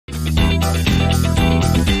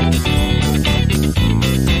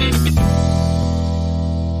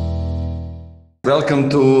welcome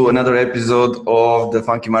to another episode of the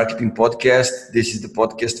Funky Marketing Podcast. This is the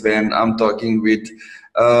podcast when I'm talking with,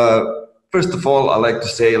 first of all, I like to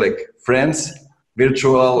say friends,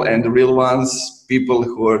 virtual and real ones, people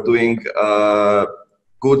who are doing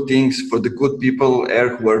good things for the good people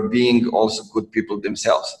and who are being also good people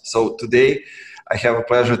themselves. So today I have a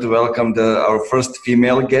pleasure to welcome our first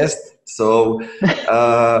female guest. So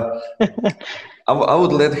I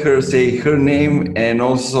would let her say her name and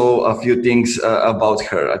also a few things about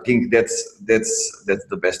her. I think that's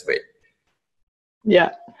the best way. Yeah,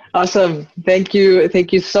 awesome. Thank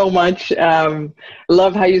you so much.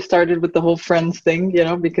 Love how you started with the whole friends thing.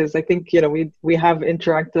 Because I think we have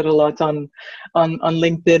interacted a lot on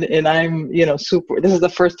LinkedIn, and I'm super. This is the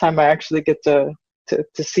first time I actually get to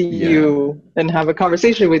see you and have a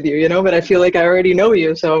conversation with you, but I feel like I already know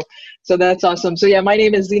you. So that's awesome. So yeah, my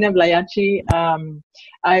name is Zineb Layachi.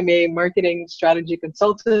 I'm a marketing strategy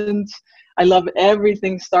consultant. I love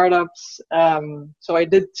everything startups. So I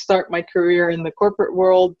did start my career in the corporate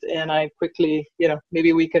world, and I quickly,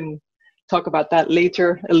 maybe we can talk about that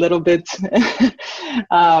later a little bit.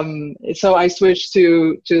 So I switched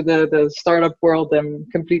to the startup world. I'm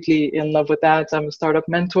completely in love with that. I'm a startup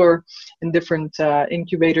mentor in different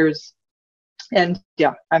incubators. And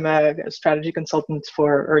yeah, I'm a strategy consultant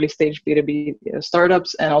for early stage B2B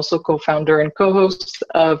startups, and also co-founder and co-host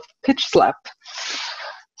of PitchSLAP.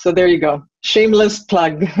 So there you go. Shameless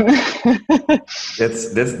plug.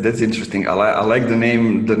 That's interesting. I like the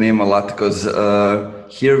name a lot because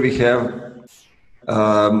here we have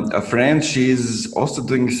a friend. She's also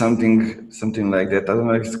doing something like that. I don't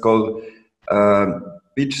know if it's called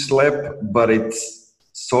PitchSLAP, but it's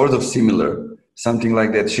sort of similar. Something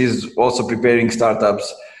like that. She's also preparing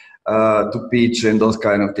startups to pitch and those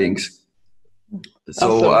kind of things.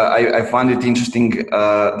 So awesome. I found it interesting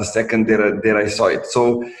the second that I saw it.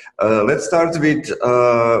 So let's start with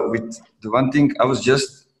the one thing. I was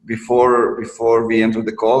just before we entered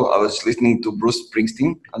the call, I was listening to Bruce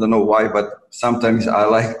Springsteen. I don't know why, but sometimes I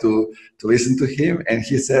like to listen to him. And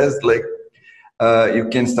he says you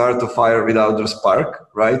can start a fire without a spark,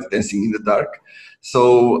 right? Dancing in the dark.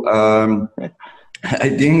 So I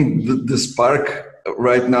think the spark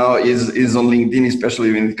right now is on LinkedIn,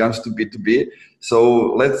 especially when it comes to B2B.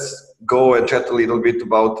 So let's go and chat a little bit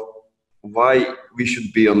about why we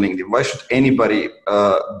should be on LinkedIn. Why should anybody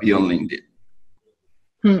be on LinkedIn?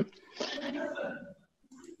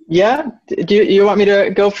 Yeah. Do you want me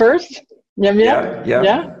to go first?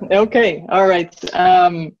 Yeah. Okay. All right.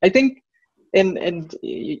 I think, and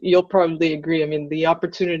you'll probably agree. I mean, the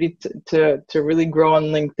opportunity to really grow on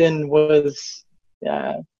LinkedIn was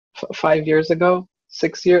 5 years ago,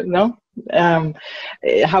 6 years. No.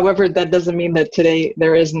 However, that doesn't mean that today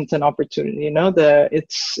there isn't an opportunity.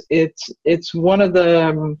 It's one of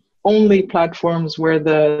the only platforms where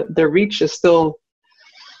the reach is still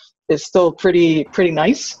pretty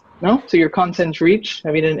nice. No, to your content reach.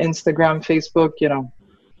 I mean, in Instagram, Facebook,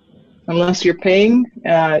 unless you're paying,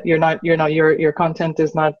 your content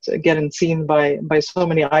is not getting seen by so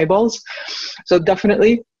many eyeballs. So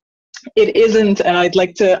definitely. It isn't, and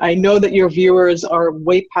I know that your viewers are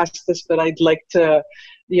way past this, but I'd like to,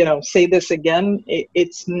 say this again.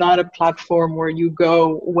 It's not a platform where you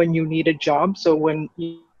go when you need a job. So when,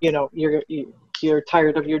 you're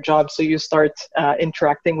tired of your job, so you start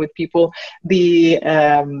interacting with people. The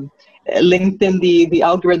LinkedIn, the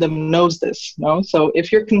algorithm knows this, no? So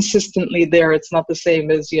if you're consistently there, it's not the same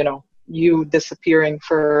as, you disappearing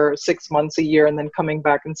for 6 months, a year, and then coming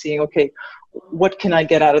back and seeing, okay, what can I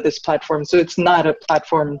get out of this platform? So it's not a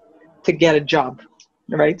platform to get a job,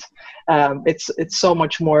 right? It's so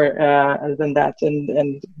much more than that.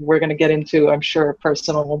 And we're going to get into, I'm sure,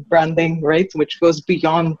 personal branding, right? Which goes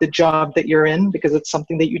beyond the job that you're in, because it's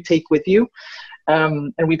something that you take with you.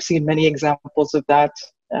 And we've seen many examples of that.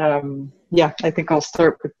 I think I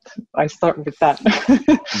start with that.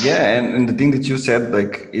 Yeah, and the thing that you said,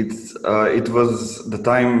 it was the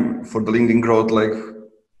time for the LinkedIn growth,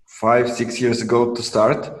 5-6 years ago to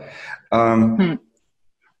start. I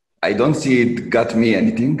don't see it got me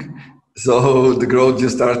anything. So the growth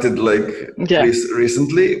just started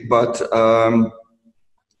recently. But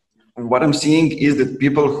what I'm seeing is that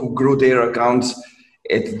people who grew their accounts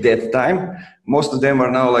at that time, most of them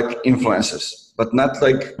are now influencers, but not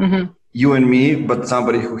you and me, but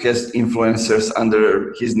somebody who has influencers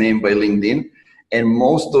under his name by LinkedIn. And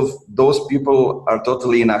most of those people are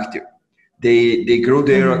totally inactive. They grew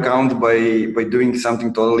their account by doing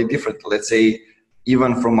something totally different. Let's say,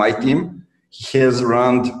 even from my team, he has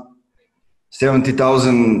around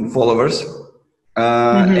 70,000 followers,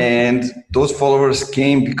 And those followers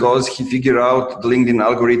came because he figured out the LinkedIn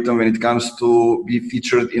algorithm when it comes to be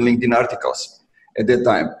featured in LinkedIn articles at that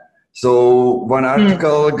time. So one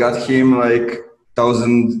article got him like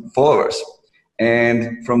 1,000 followers.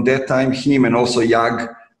 And from that time, him and also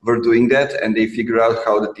Yag were doing that, and they figured out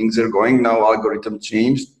how the things are going. Now algorithm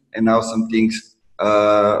changed, and now some things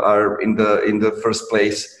are in the first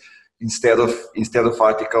place instead of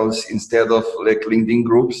articles, instead of like LinkedIn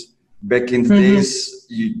groups. Back in the days,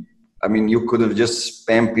 you could have just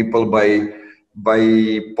spammed people by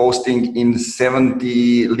posting in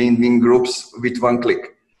 70 LinkedIn groups with one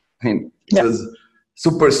click. I mean, it was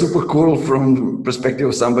super, super cool from perspective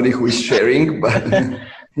of somebody who is sharing, but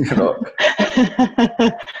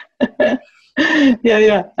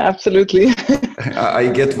Yeah, absolutely.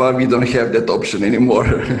 I get why we don't have that option anymore.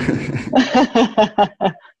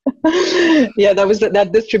 Yeah, that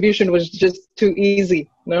distribution was just too easy,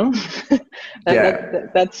 no?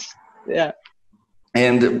 That's.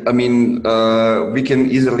 And I mean, we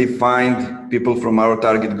can easily find people from our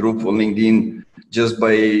target group on LinkedIn just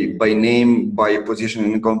by name, by position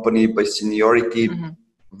in the company, by seniority.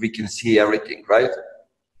 We can see everything, right?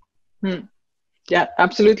 Yeah,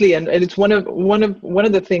 absolutely, and it's one of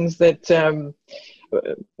the things that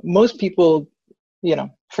most people,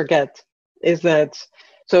 forget is that.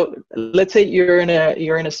 So let's say you're in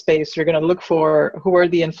a space, you're going to look for who are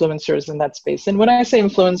the influencers in that space. And when I say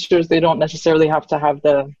influencers, they don't necessarily have to have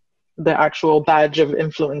the actual badge of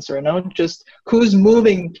influencer, no? Just who's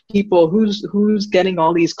moving people, who's getting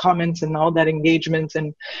all these comments and all that engagement,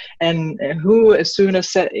 and who, as soon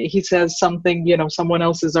as he says something, someone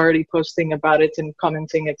else is already posting about it and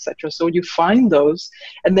commenting, etc. So you find those,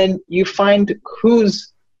 and then you find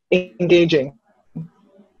who's engaging.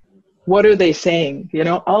 What are they saying?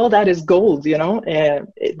 All that is gold. All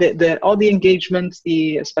the engagement,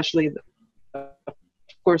 especially of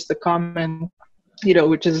course the comment,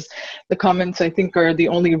 which is the comments, I think, are the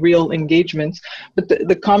only real engagement. But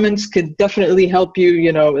the comments could definitely help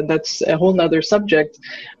you. That's a whole nother subject.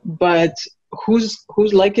 But who's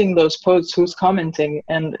liking those posts? Who's commenting?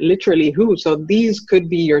 And literally who? So these could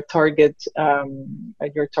be your target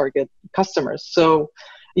customers. So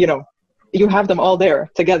you have them all there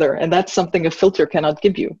together, and that's something a filter cannot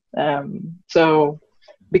give you. So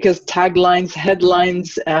because taglines,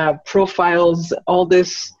 headlines, profiles, all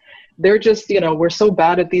this, they're just, we're so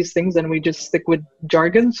bad at these things and we just stick with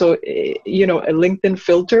jargon. So, a LinkedIn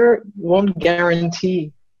filter won't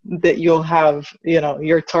guarantee that you'll have,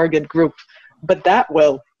 your target group, but that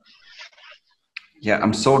will. Yeah,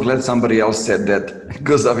 I'm so glad somebody else said that,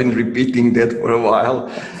 because I've been repeating that for a while.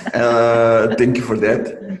 Thank you for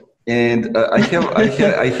that. And I have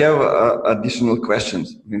additional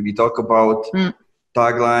questions. When we talk about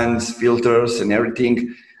taglines, filters, and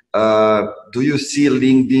everything, do you see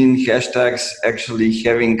LinkedIn hashtags actually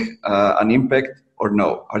having an impact, or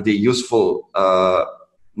no? Are they useful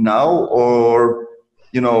now, or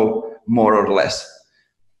more or less?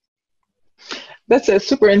 That's a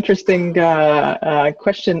super interesting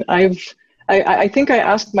question. I think I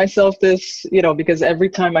asked myself this, because every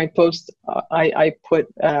time I post, I put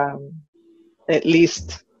at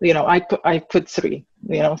least, I put 3,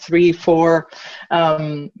 3, 4,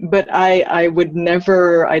 but I would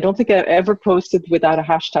never, I don't think I ever posted without a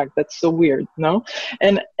hashtag. That's so weird, no?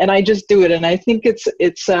 And I just do it. And I think it's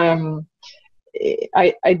I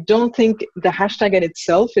don't think the hashtag in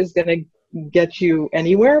itself is going to get you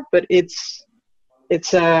anywhere, but it's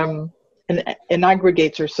an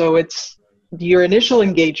aggregator. So it's your initial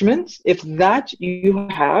engagement. If that you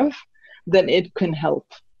have, then it can help.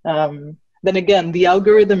 Then again, the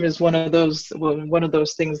algorithm is one of those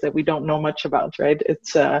things that we don't know much about, right?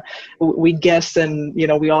 It's we guess, and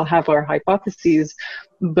we all have our hypotheses,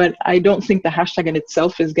 but I don't think the hashtag in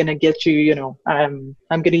itself is going to get you. I'm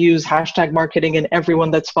going to use hashtag marketing, and everyone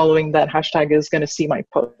that's following that hashtag is going to see my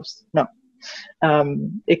post. No.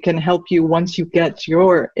 It can help you once you get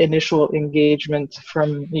your initial engagement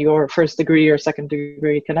from your first degree or second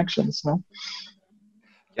degree connections, no?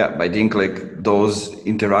 Yeah, I think like those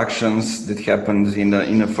interactions that happens in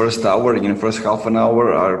the first hour, in the first half an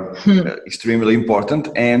hour, are extremely important.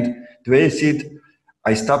 And the way I see it,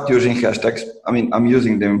 I stopped using hashtags. I mean, I'm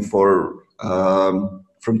using them for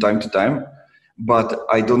from time to time, but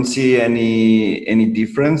I don't see any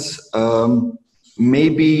difference.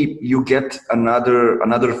 Maybe you get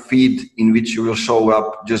another feed in which you will show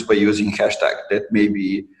up just by using hashtag. That may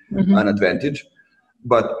be an advantage,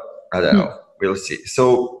 but I don't know. We'll see.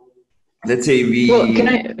 So let's say Well,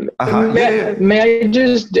 can may I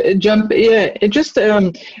just jump? Yeah, it just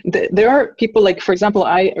there are people like, for example,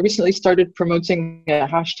 I recently started promoting a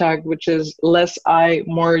hashtag which is less I,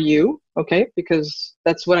 more you. Okay, because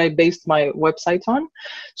that's what I based my website on.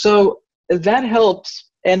 So that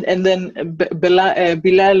helps. And then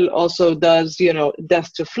Bilal also does, you know,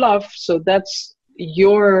 death to fluff. So that's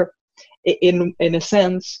your, in a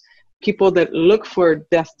sense, people that look for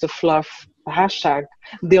death to fluff hashtag,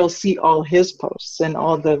 they'll see all his posts and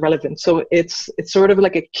all the relevant. So it's sort of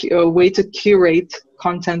like a way to curate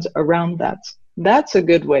content around that. That's a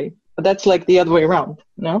good way. But that's like the other way around,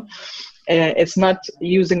 no? It's not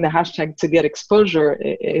using the hashtag to get exposure.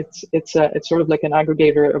 It's sort of like an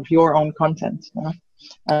aggregator of your own content. You know?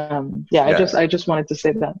 I just wanted to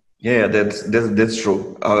say that. Yeah, that's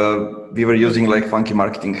true. We were using like funky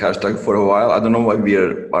marketing hashtag for a while. I don't know why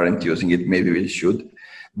aren't using it. Maybe we should.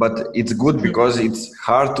 But it's good because it's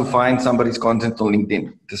hard to find somebody's content on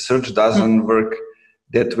LinkedIn. The search doesn't work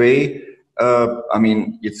that way. I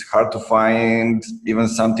mean, it's hard to find even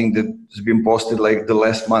something that's been posted like the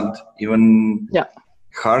last month. Even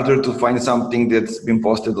harder to find something that's been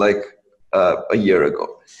posted like a year ago.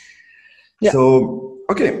 Yeah. So,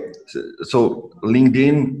 okay. So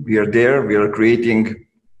LinkedIn, we are there. We are creating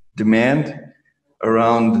demand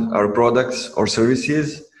around our products or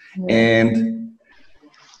services. And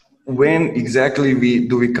when exactly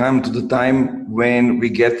do we come to the time when we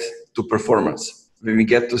get to performance, when we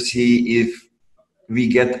get to see if we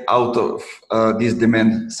get out of this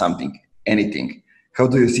demand something, anything? How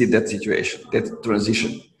do you see that situation, that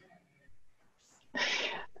transition?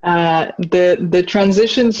 The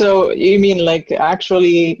transition, so you mean like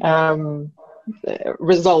actually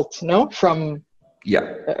result, no? From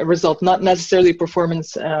a result, not necessarily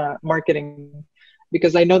performance marketing,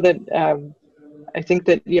 because I know that I think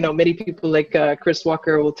that, you know, many people like Chris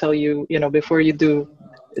Walker will tell you, you know, before you do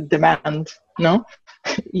demand, no,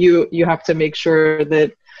 you have to make sure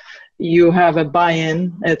that you have a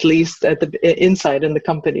buy-in, at least at the inside in the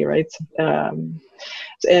company, right? And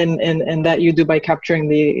that you do by capturing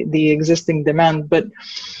the existing demand. But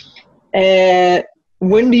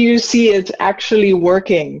when do you see it actually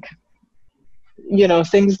working? You know,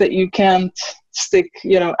 things that you can't stick,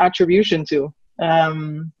 you know, attribution to.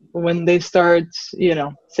 When they start, you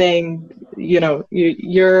know, saying, you know,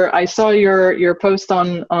 I saw your post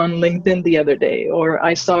on LinkedIn the other day, or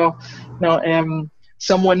I saw, you know,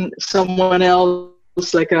 someone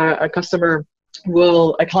else, like a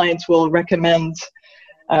client will recommend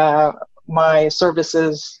my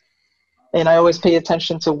services, and I always pay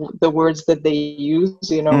attention to the words that they use,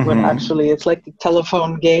 you know, when actually it's like the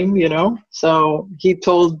telephone game, you know. So he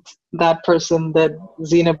told that person that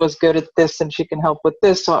Zineb was good at this and she can help with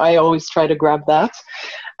this. So I always try to grab that.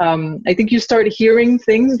 I think you start hearing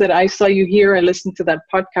things that I saw you hear. I listened to that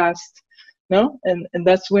podcast, no? And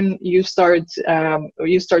that's when you start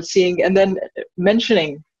seeing, and then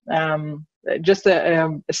mentioning, just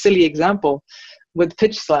a silly example with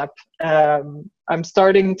PitchSLAP. I'm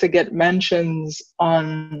starting to get mentions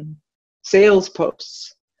on sales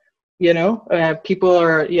posts. You know, people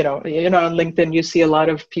are, you know, on LinkedIn, you see a lot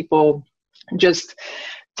of people just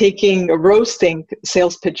roasting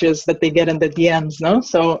sales pitches that they get in the DMs, no?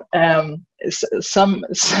 So some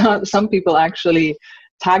people actually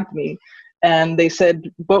tagged me and they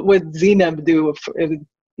said, what would Zineb do,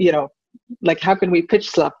 you know, like, how can we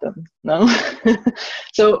PitchSLAP them? No?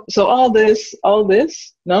 So all this,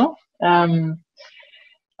 no?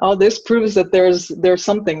 All this proves that there's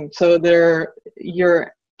something. So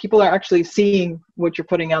people are actually seeing what you're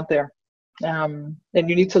putting out there. And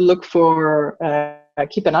you need to look for,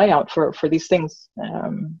 keep an eye out for these things.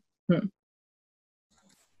 Have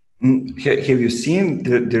you seen,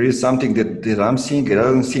 there is something that I'm seeing, I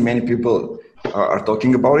don't see many people are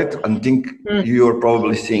talking about it, and think you're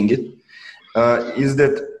probably seeing it, is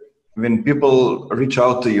that when people reach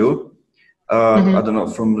out to you, I don't know,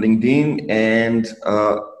 from LinkedIn, and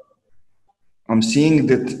I'm seeing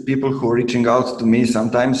that people who are reaching out to me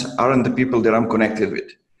sometimes aren't the people that I'm connected with.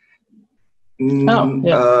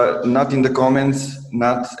 Not in the comments,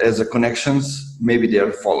 not as a connections. Maybe they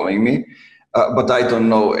are following me, but I don't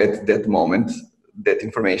know at that moment that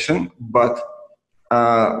information. But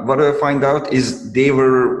what I find out is they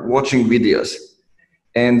were watching videos,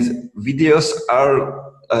 and videos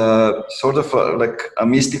are sort of like a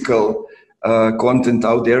mystical content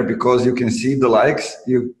out there, because you can see the likes.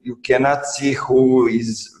 You cannot see who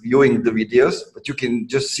is viewing the videos, but you can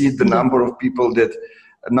just see the number of people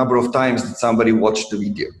number of times that somebody watched the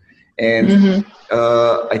video. And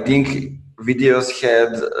I think videos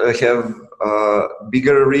have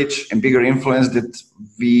bigger reach and bigger influence that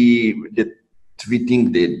we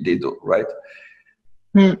think they do, right?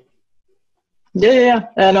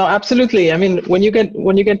 No, absolutely. I mean, when you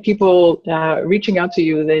get people reaching out to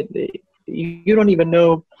you, you don't even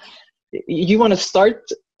know. You want to start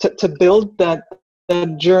to build that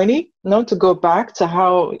journey, to go back to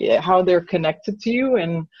how they're connected to you,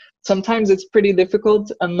 and sometimes it's pretty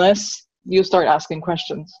difficult unless you start asking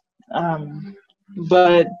questions.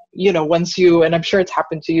 But once and I'm sure it's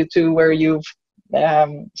happened to you too, where you've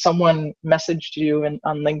someone messaged you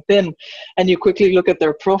on LinkedIn, and you quickly look at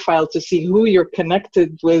their profile to see who you're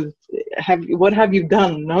connected with. What have you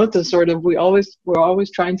done? To sort of, we're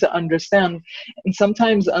always trying to understand, and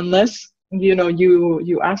sometimes unless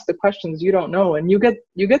you ask the questions, you don't know, and you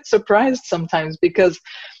get surprised sometimes, because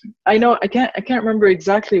I can't remember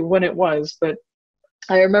exactly when it was, but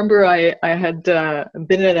I remember I had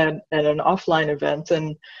been at an offline event,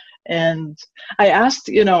 and I asked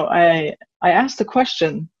I asked a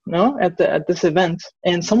question at this event,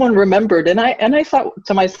 and someone remembered, and I thought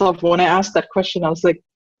to myself, when I asked that question, I was like,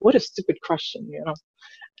 what a stupid question,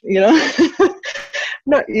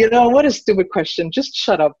 no, what a stupid question. Just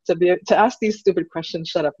shut up. To ask these stupid questions,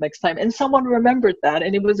 shut up next time. And someone remembered that,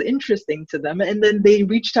 and it was interesting to them, and then they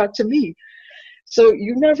reached out to me. So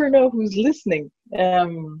you never know who's listening.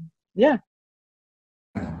 Yeah.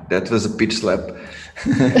 That was a PitchSLAP.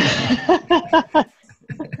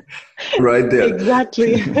 Right there.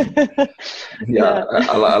 Exactly. Yeah.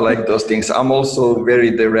 I like those things. I'm also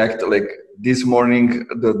very direct. Like this morning,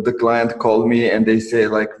 the client called me and they say,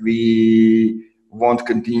 like, we won't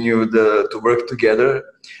continue to work together.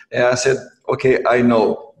 And I said, okay, I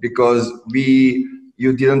know, because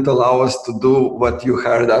you didn't allow us to do what you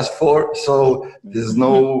hired us for. So there's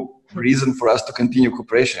no reason for us to continue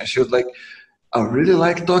cooperation. And she was like, I really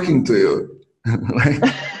like talking to you.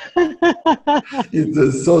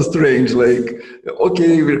 It's so strange. Like,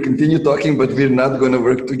 okay, we'll continue talking, but we're not going to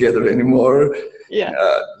work together anymore. Yeah.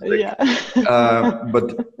 But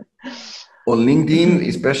on LinkedIn,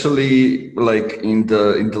 especially like in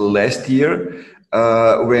the last year,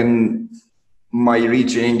 when my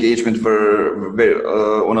reach and engagement were very,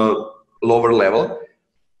 on a lower level,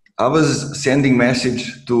 I was sending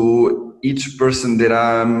message to each person that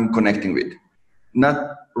I'm connecting with.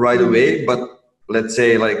 Not right away, but let's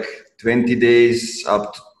say like 20 days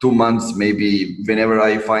up to 2 months, maybe, whenever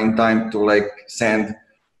I find time to like send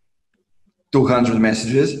 200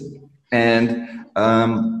 messages. And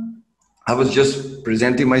I was just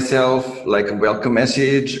presenting myself like a welcome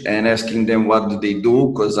message and asking them what do they do,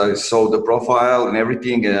 because I saw the profile and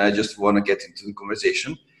everything, and I just want to get into the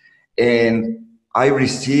conversation. And I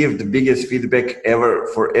received the biggest feedback ever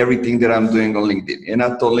for everything that I'm doing on LinkedIn, and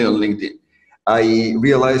not only on LinkedIn. I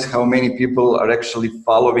realize how many people are actually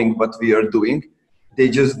following what we are doing. They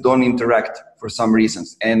just don't interact for some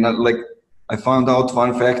reasons. And like, I found out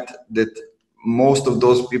one fact that most of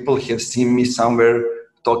those people have seen me somewhere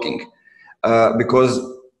talking. Because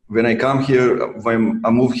when I come here, when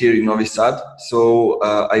I moved here in Novi Sad, so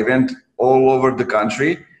I went all over the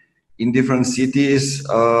country in different cities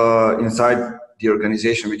inside the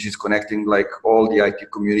organization, which is connecting like all the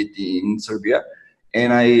IT community in Serbia.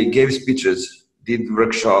 And I gave speeches, did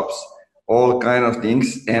workshops, all kind of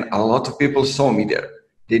things. And a lot of people saw me there.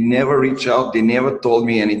 They never reached out. They never told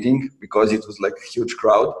me anything because it was like a huge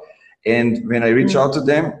crowd. And when I reach out to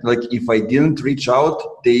them, like if I didn't reach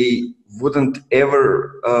out, they wouldn't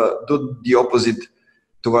ever do the opposite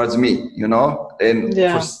towards me, And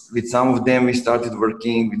with some of them, we started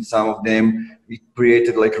working. With some of them, we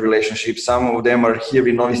created like a relationship. Some of them are here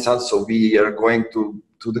in Novi Sad, so we are going to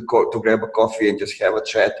grab a coffee and just have a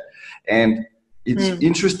chat. And it's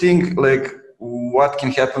interesting, like what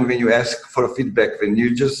can happen when you ask for a feedback, when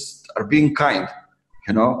you just are being kind,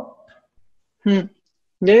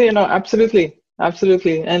 Yeah, absolutely,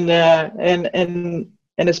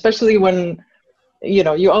 and especially when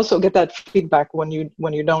you also get that feedback when you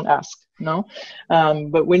don't ask,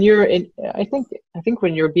 but when you're in, I think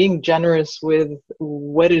when you're being generous with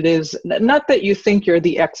what it is, not that you think you're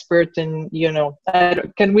the expert, and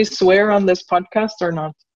can we swear on this podcast or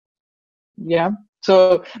not? Yeah.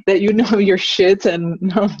 So that your shit, and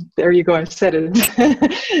no, there you go, I said it.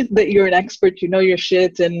 That you're an expert, your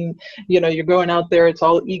shit, and you're going out there, it's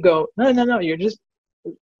all ego. No,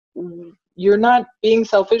 you're not being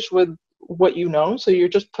selfish with what so you're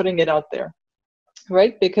just putting it out there,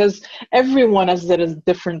 right? Because everyone is at a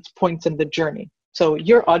different point in the journey. So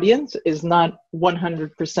your audience is not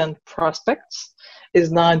 100% prospects,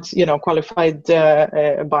 is not qualified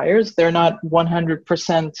buyers. They're not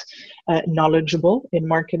 100% knowledgeable in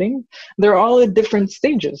marketing. They're all at different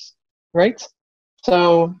stages. right?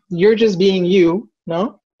 So you're just being you,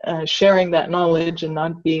 no, sharing that knowledge and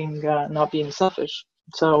not being selfish.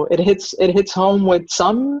 So it hits home with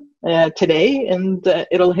some today, and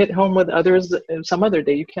it'll hit home with others some other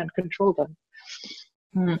day. You can't control that.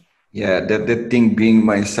 Mm. Yeah, that thing being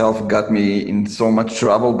myself got me in so much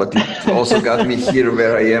trouble, but it also got me here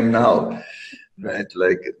where I am now. Right,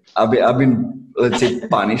 like I've been, let's say,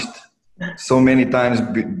 punished so many times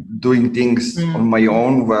doing things on my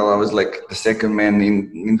own while I was like the second man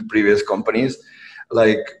in the previous companies.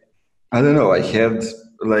 Like, I don't know, I had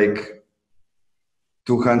like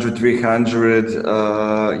 200, 300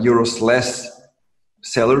 euros less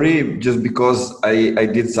salary just because I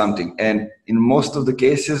did something. And in most of the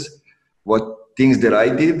cases, what things that I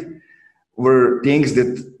did were things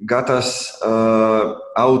that got us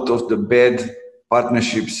out of the bad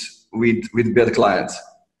partnerships with bad clients.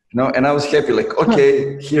 You know, and I was happy, like,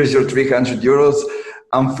 okay, here's your 300 euros,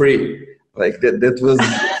 I'm free. Like that was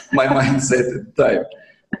my mindset at the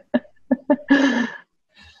time.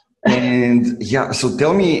 And yeah, so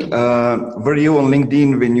tell me, were you on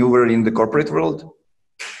LinkedIn when you were in the corporate world?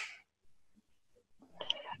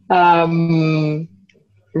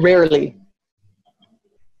 Rarely.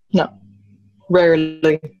 No,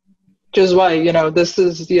 rarely. Which is why, this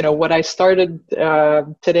is, what I started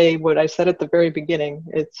today, what I said at the very beginning.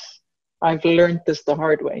 I've learned this the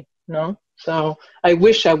hard way, no? So I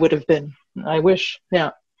wish I would have been. I wish,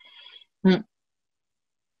 yeah.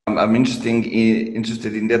 I'm interested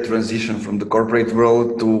in that transition from the corporate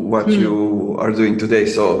world to what you are doing today.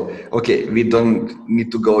 So, okay, we don't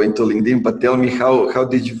need to go into LinkedIn, but tell me how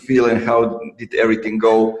did you feel and how did everything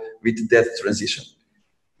go with that transition?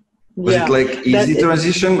 Was it like easy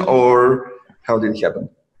transition or how did it happen?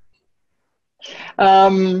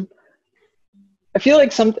 I feel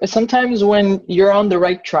like sometimes when you're on the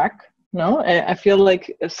right track, no, I feel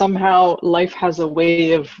like somehow life has a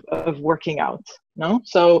way of working out, no?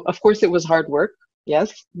 So of course it was hard work,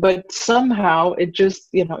 yes, but somehow it just,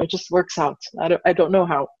 it just works out. I don't know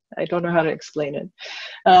how. I don't know how to explain it.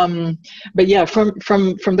 But yeah, from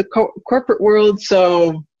the corporate world,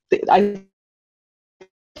 so I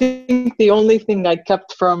think the only thing I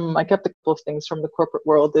kept a couple of things from the corporate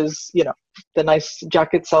world is, the nice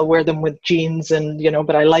jackets, I'll wear them with jeans and,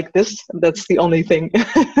 but I like this, that's the only thing.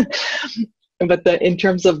 But in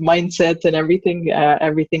terms of mindset and everything,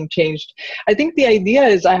 everything changed. I think the idea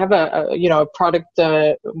is I have a product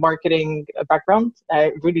marketing background.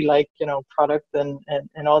 I really like, product and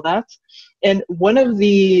all that. And one of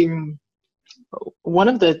the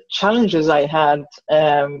challenges I had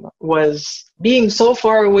was being so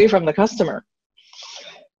far away from the customer,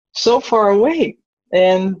 so far away.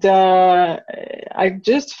 And I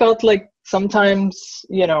just felt like sometimes,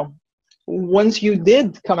 once you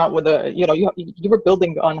did come out with you were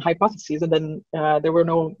building on hypotheses, and then there were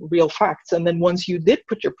no real facts. And then once you did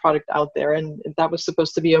put your product out there, and that was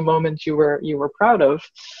supposed to be a moment you were proud of,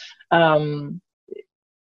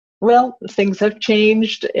 well, things have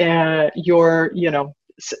changed. Your,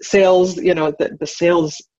 sales, the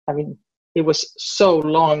sales, I mean, it was so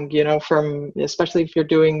long, from, especially if you're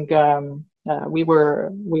doing, we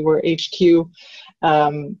were HQ.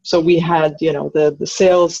 So we had, the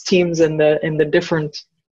sales teams in the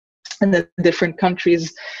different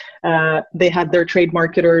countries. They had their trade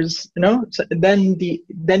marketers, so then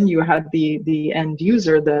you had the end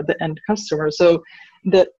user, the end customer. So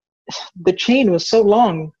the chain was so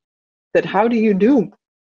long that how do you do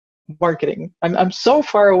marketing? I'm so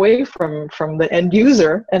far away from the end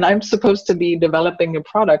user, and I'm supposed to be developing a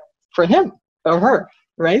product for him or her,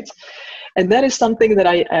 right? And that is something that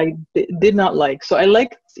I did not like. So I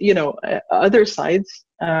liked, other sides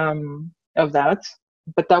of that,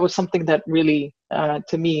 but that was something that really,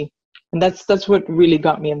 to me, and that's what really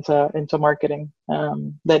got me into marketing.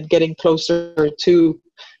 That getting closer to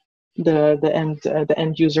the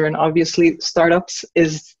end user, and obviously startups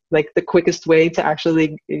is like the quickest way to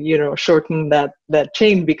actually, shorten that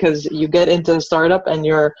chain, because you get into a startup and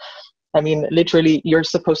literally you're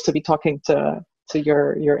supposed to be talking to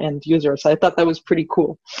your end user. So I thought that was pretty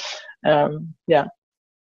cool. Yeah.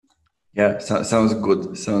 Yeah, sounds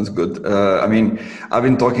good. I've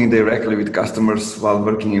been talking directly with customers while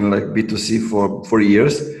working in like B2C for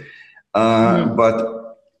years. But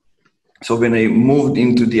so when I moved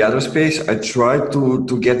into the other space, I tried to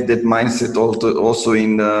get that mindset also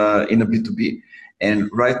in a B2B. And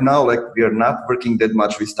right now, like, we are not working that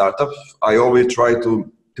much with startups. I always try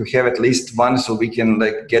to have at least one, so we can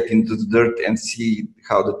like get into the dirt and see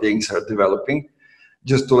how the things are developing,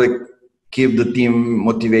 just to like keep the team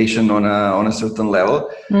motivation on a certain level.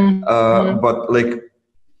 But like,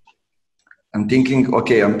 I'm thinking,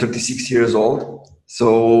 okay, I'm 36 years old,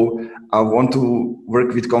 so I want to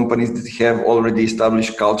work with companies that have already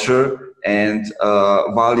established culture and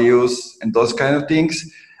values and those kind of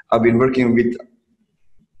things. I've been working with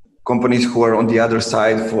companies who are on the other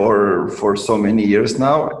side for so many years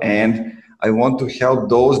now, and I want to help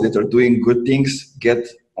those that are doing good things get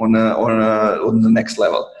on the next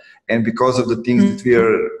level. And because of the things that we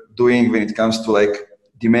are doing when it comes to like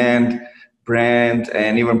demand, brand,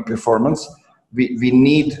 and even performance, we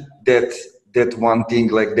need that one thing,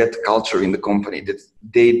 like that culture in the company, that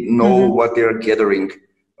they know what they're gathering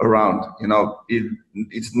around. You know,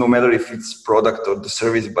 it's no matter if it's product or the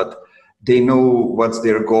service, but they know what's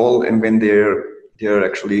their goal and when they're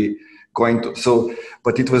actually going to. So,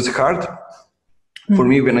 but it was hard for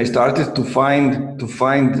me when I started to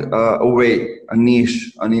find a way, a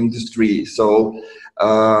niche, an industry. So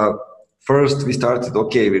first we started,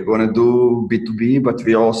 okay, we're going to do B2B, but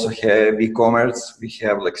we also have e-commerce, we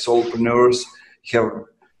have like solopreneurs, we have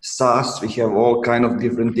SaaS, we have all kind of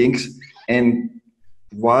different things. And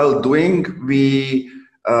while doing, we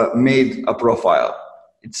made a profile.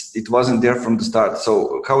 It wasn't there from the start.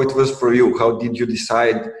 So how it was for you? How did you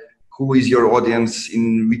decide who is your audience,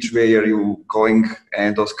 in which way are you going,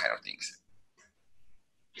 and those kind of things?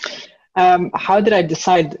 How did I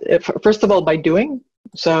decide? First of all, by doing.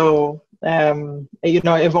 So,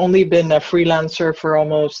 I've only been a freelancer for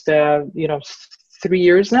almost, 3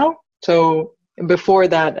 years now. So before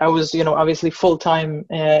that, I was, obviously full-time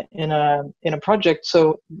in a project.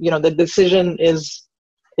 So, the decision is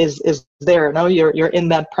there. No, you're in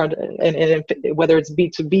that part, and whether it's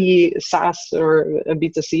B2B, SaaS, or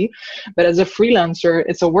B2C. But as a freelancer,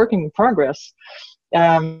 it's a work in progress.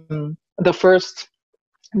 The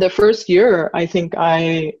first year, I think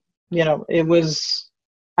I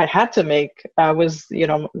had to make, I was,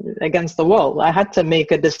 against the wall. I had to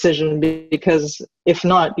make a decision, because if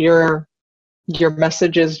not, your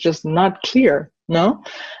message is just not clear. No.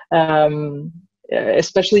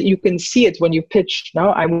 Especially you can see it when you pitch. No,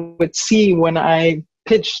 I would see when I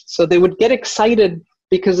pitched, so they would get excited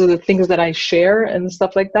because of the things that I share and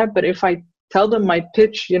stuff like that. But if I tell them my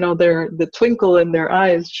pitch, the twinkle in their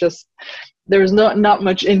eyes, just there's not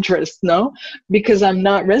much interest. No, because I'm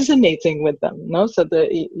not resonating with them. No, so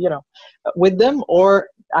with them, or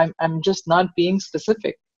I'm just not being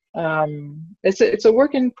specific. It's a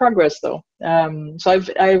work in progress though. So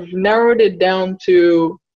I've narrowed it down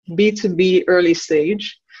to B2B early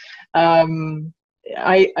stage.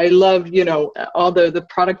 I love, all the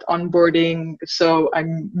product onboarding. So I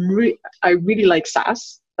really like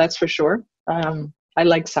SaaS, that's for sure. I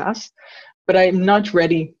like SaaS, but I'm not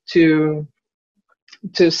ready to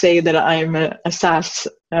say that I'm a SaaS,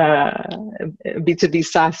 B2B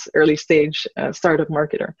SaaS early stage startup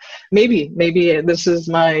marketer. Maybe this is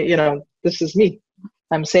this is me.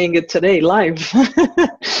 I'm saying it today live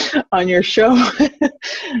on your show.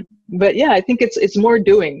 But yeah, I think it's more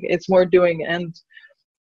doing. It's more doing. And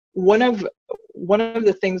one of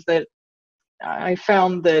the things that I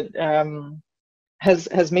found that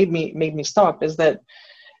has made me stop is that,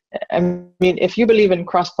 I mean, if you believe in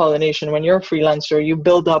cross-pollination, when you're a freelancer, you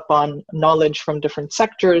build up on knowledge from different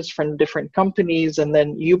sectors, from different companies, and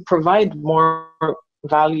then you provide more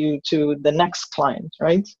value to the next client,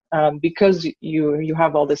 right? Because you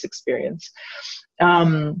have all this experience.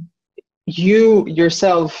 You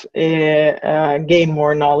yourself gain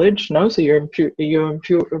more knowledge, no? So you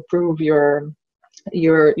improve your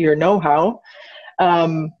know-how.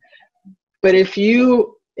 But if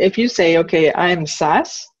you say, okay, I'm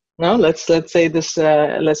SaaS, no, let's say this.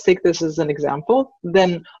 Let's take this as an example.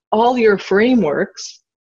 Then all your frameworks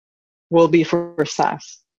will be for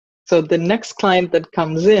SaaS. So the next client that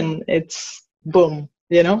comes in, it's boom.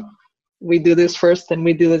 We do this first, and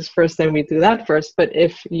we do this first, and we do that first. But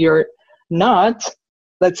if you're not,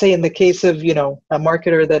 let's say in the case of, a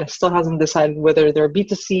marketer that still hasn't decided whether they're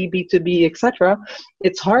B2C, B2B, etc.,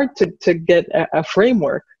 it's hard to get a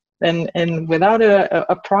framework. And without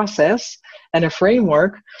a process and a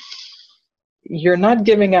framework, you're not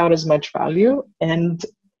giving out as much value, and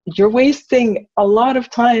you're wasting a lot of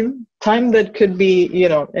time that could be,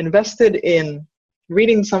 invested in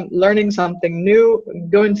learning something new,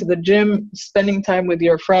 going to the gym, spending time with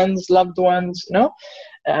your friends, loved ones,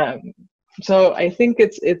 So I think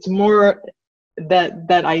it's more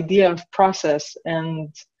that idea of process,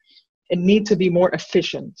 and it need to be more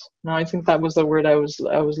efficient. Now, I think that was the word I was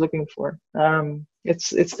looking for.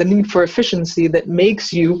 It's the need for efficiency that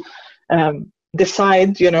makes you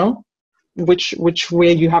decide, which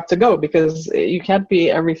way you have to go, because you can't be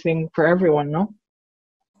everything for everyone, no?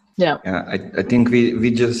 Yeah. Yeah, I think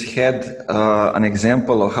we just had an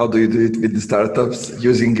example of how do you do it with the startups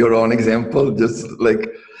using your own example, just like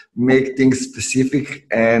make things specific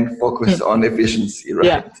and focus on efficiency,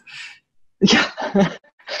 right? Yeah.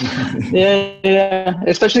 Yeah.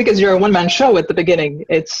 Especially because you're a one-man show at the beginning.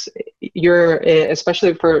 You're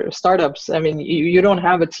especially for startups. I mean, you don't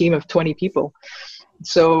have a team of 20 people.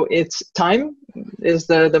 So it's time is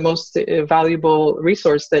the most valuable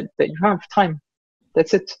resource that you have. Time.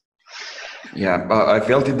 That's it. Yeah, I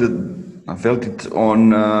felt it. I felt it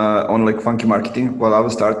on like funky marketing while I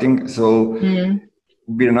was starting. So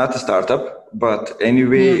we're not a startup, but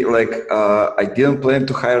anyway, like I didn't plan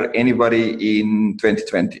to hire anybody in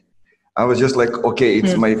 2020. I was just like, okay,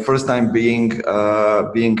 it's my first time being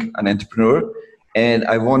an entrepreneur, and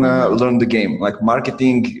I wanna learn the game. Like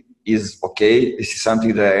marketing is okay. This is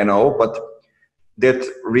something that I know, but that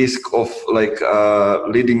risk of like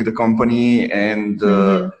leading the company and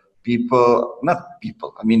I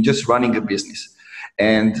mean, just running a business.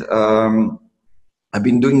 And I've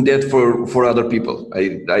been doing that for other people.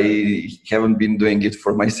 I haven't been doing it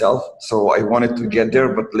for myself. So I wanted to get there,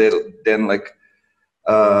 but then like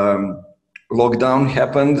lockdown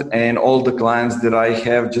happened and all the clients that I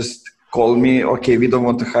have just called me, okay, we don't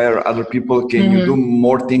want to hire other people. Can you do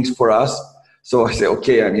more things for us? So I say,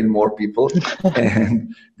 okay, I need more people.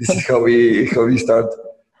 And this is how we start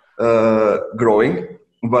growing.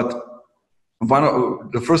 But one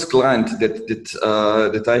of the first client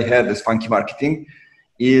that I had as Funky Marketing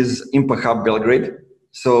is Impact Hub Belgrade.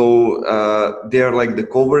 So they're like the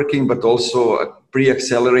co-working, but also a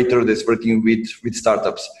pre-accelerator that's working with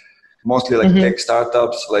startups, mostly like tech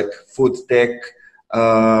startups, like food tech,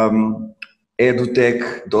 edu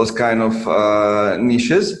tech, those kind of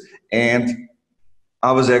niches. And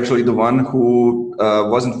I was actually the one who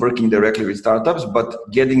wasn't working directly with startups, but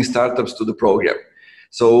getting startups to the program.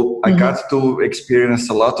 So I got to experience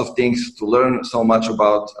a lot of things, to learn so much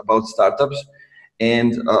about startups.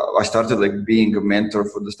 And I started like being a mentor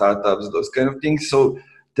for the startups, those kind of things. So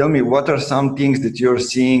tell me, what are some things that you're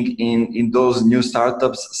seeing in those new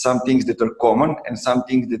startups, some things that are common and some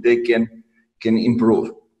things that they can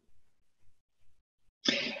improve?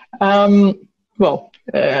 Well,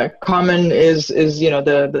 common is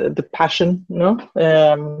the passion,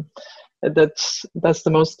 that's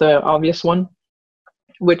the most obvious one,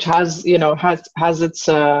 which has its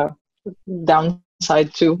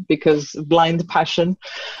downside too, because blind passion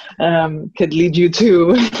could lead you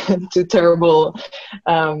to to terrible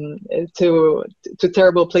to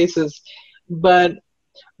terrible places. But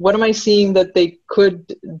what am I seeing that they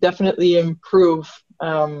could definitely improve?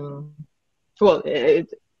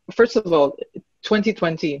 First of all,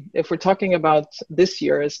 2020, if we're talking about this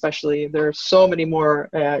year especially, there are so many more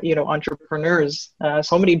entrepreneurs,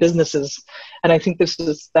 so many businesses, and I think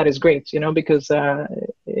that is great, because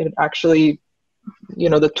it actually,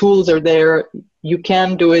 the tools are there, you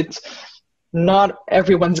can do it. Not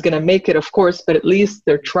everyone's going to make it, of course, but at least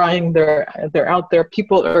they're trying, they're out there.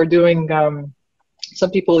 People are doing some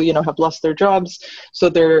people, have lost their jobs, so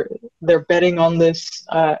they're betting on this.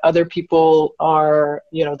 Other people are,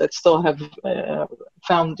 that still have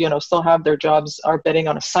found, still have their jobs, are betting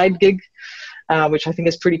on a side gig, which I think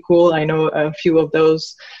is pretty cool. I know a few of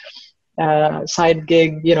those side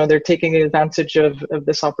gig. They're taking advantage of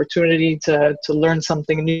this opportunity to learn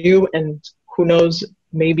something new, and who knows,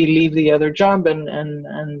 maybe leave the other job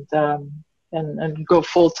and go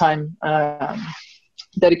full time.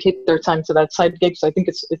 Dedicate their time to that side gig. So I think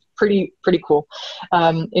it's pretty cool.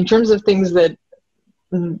 In terms of things that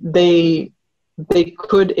they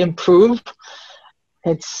could improve,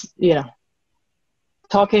 it's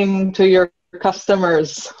talking to your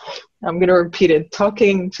customers. I'm going to repeat it: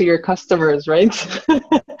 talking to your customers, right?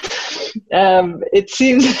 It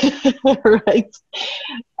seems right.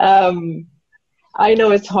 I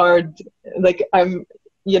know it's hard. Like I'm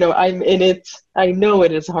in it. I know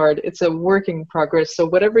it is hard. It's a work in progress. So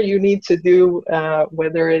whatever you need to do,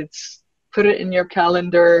 whether it's put it in your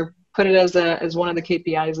calendar, put it as one of the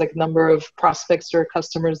KPIs, like number of prospects or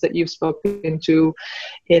customers that you've spoken to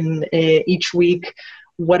in each week,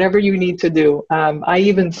 whatever you need to do. I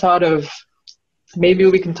even thought of, maybe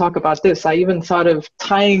we can talk about this, I even thought of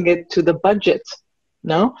tying it to the budget.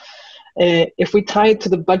 No? If we tie it to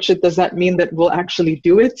the budget, does that mean that we'll actually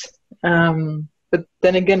do it? But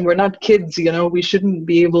then again, we're not kids, we shouldn't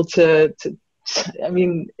be able to I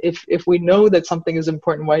mean, if we know that something is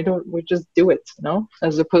important, why don't we just do it,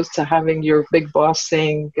 as opposed to having your big boss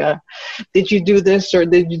saying, did you do this or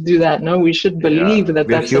did you do that? No, we should believe that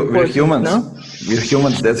that's we're important. humans. We're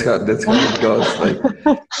humans. That's how it goes. Like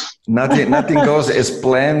nothing goes as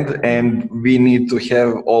planned, and we need to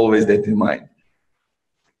have always that in mind.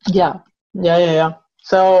 Yeah.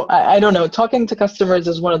 So I don't know. Talking to customers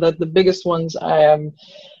is one of the biggest ones.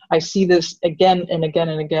 I see this again and again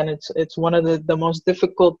and again. It's one of the most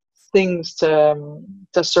difficult things to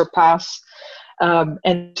surpass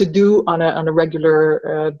and to do on a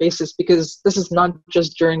regular basis, because this is not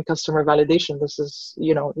just during customer validation. This is,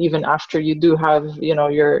 even after you do have,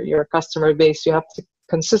 your customer base, you have to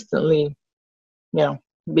consistently,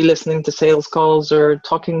 be listening to sales calls or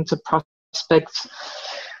talking to prospects,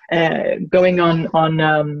 going on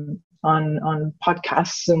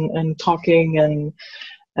podcasts and talking, and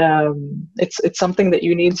it's something that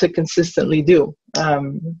you need to consistently do.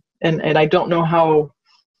 And I don't know how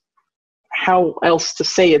else to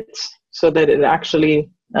say it so that it actually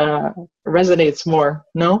resonates more.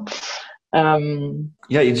 No.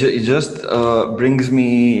 It just brings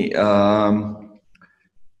me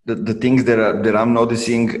the things that I'm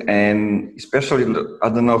noticing, and especially I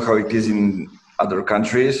don't know how it is in other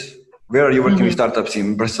countries. Where are you working with startups,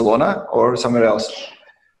 in Barcelona or somewhere else?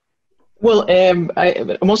 Well,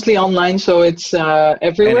 I mostly online, so it's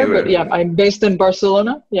everywhere. But yeah, I'm based in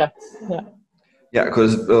Barcelona. Yeah,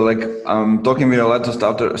 because I'm talking with a lot of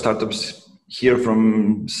startups here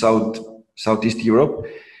from Southeast Europe,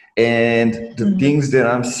 and the things that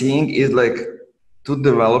I'm seeing is like two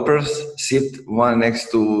developers sit one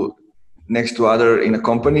next to other in a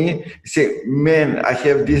company, say, man, I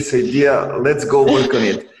have this idea, let's go work on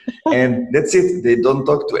it. And that's it. They don't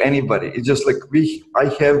talk to anybody. It's just like, I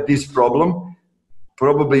have this problem.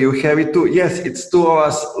 Probably you have it too. Yes, it's two of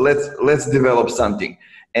us. Let's develop something.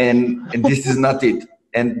 And this is not it.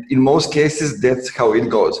 And in most cases, that's how it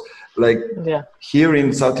goes. Here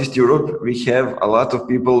in Southeast Europe, we have a lot of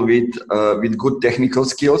people with good technical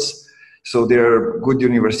skills. So there are good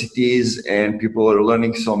universities and people are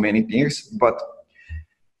learning so many things, but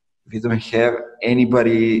we don't have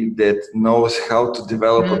anybody that knows how to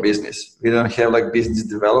develop a business. We don't have business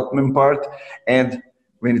development part. And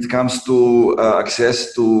when it comes to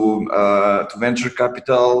access to venture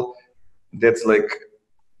capital, that's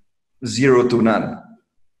 0 to none.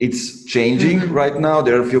 It's changing right now.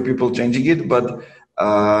 There are a few people changing it, but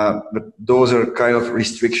those are kind of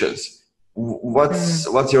restrictions.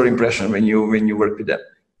 What's your impression when you work with them?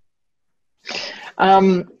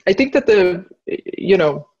 I think that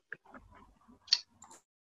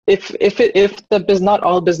if not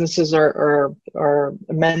all businesses are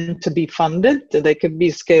meant to be funded, they could be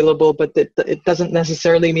scalable, but it doesn't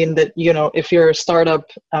necessarily mean that, if you're a startup,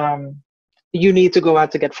 you need to go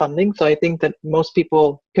out to get funding. So I think that most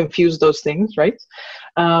people confuse those things, right?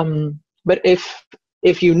 But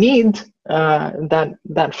if you need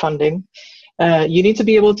that funding, you need to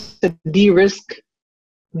be able to de-risk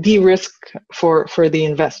for the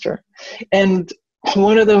investor. And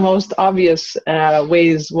one of the most obvious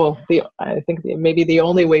ways, I think maybe the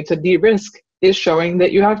only way to de-risk is showing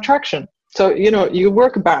that you have traction. So, you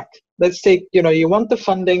work back. Let's take, you want the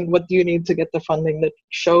funding. What do you need to get the funding? That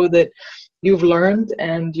show that you've learned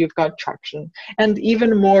and you've got traction. And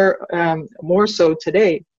even more so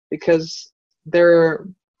today, because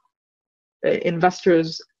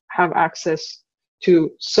investors have access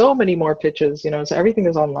to so many more pitches, so everything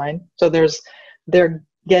is online. So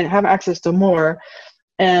have access to more,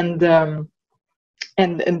 and the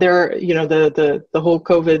whole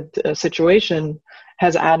COVID situation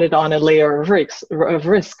has added on a layer of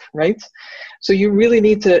risk, right? So you really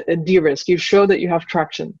need to de-risk. You show that you have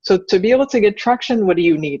traction. So to be able to get traction, what do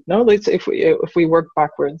you need? If we work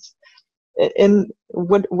backwards, and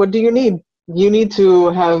what do you need? You need to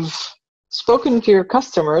have spoken to your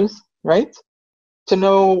customers, right? To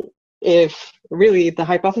know if really the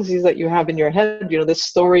hypotheses that you have in your head, the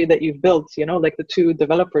story that you've built, like the two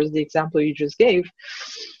developers, the example you just gave,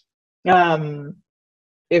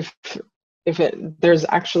 if there's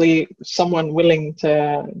actually someone willing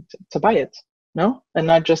to buy it, no? And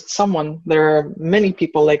not just someone, there are many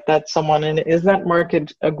people like that someone. And is that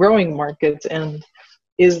market a growing market? And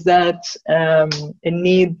is that a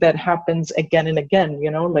need that happens again and again,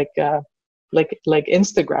 like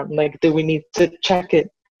Instagram, do we need to check it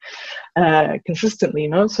consistently?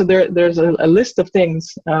 So there's a list of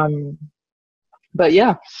things, but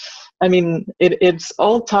yeah, I mean, it's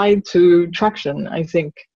all tied to traction. I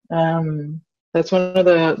think that's one of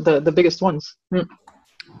the biggest ones.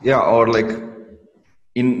 Yeah, or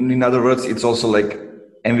in other words, it's also like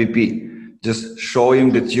MVP. just show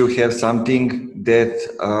him that you have something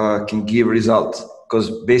that can give results. Because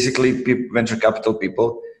basically, venture capital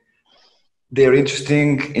people, they're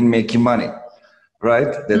interested in making money,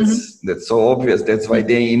 right? That's so obvious. That's why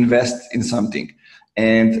they invest in something,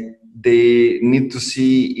 and they need to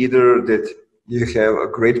see either that you have a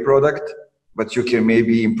great product, but you can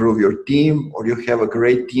maybe improve your team, or you have a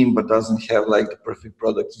great team but doesn't have like the perfect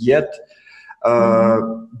product yet.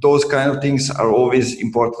 Those kind of things are always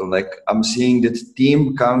important. Like I'm seeing that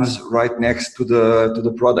team comes right next to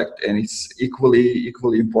the product, and it's equally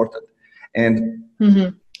important. And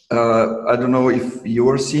I don't know if you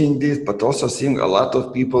are seeing this, but also seeing a lot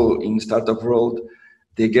of people in startup world,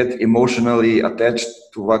 they get emotionally attached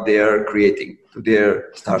to what they are creating, to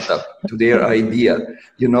their startup, to their idea,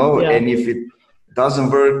 you know. Yeah. And if it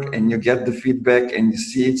doesn't work and you get the feedback and you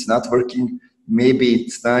see it's not working, maybe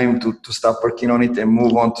it's time to stop working on it and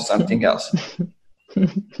move on to something else.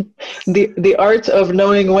 The art of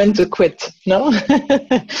knowing when to quit, no?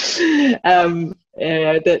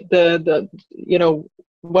 You know,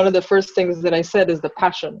 one of the first things that I said is the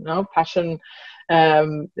passion, no? Passion,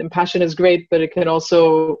 and passion is great, but it can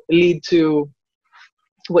also lead to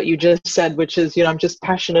what you just said, which is, you know, I'm just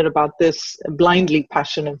passionate about this, blindly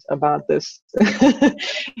passionate about this.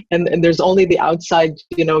 and there's only the outside,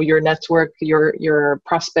 you know, your network, your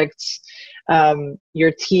prospects,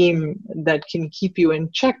 your team that can keep you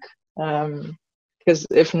in check. Because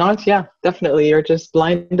if not, yeah, definitely you're just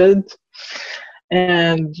blinded,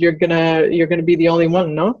 and you're gonna be the only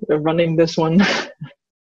one, no, running this one.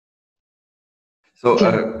 So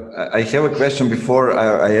I have a question before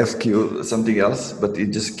I ask you something else, but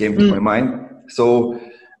it just came to my mind. So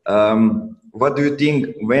what do you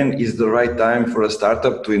think, when is the right time for a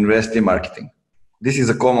startup to invest in marketing? This is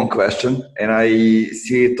a common question, and I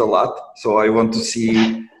see it a lot. So I want to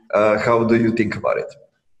see how do you think about it?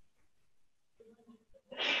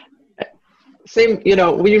 Same, you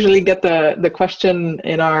know, we usually get the question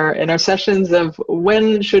in our sessions of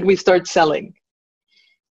when should we start selling?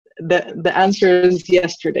 The answer is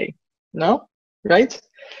yesterday, no? Right?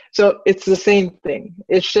 So it's the same thing.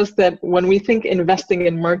 It's just that when we think investing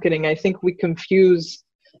in marketing, I think we confuse,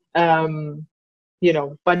 you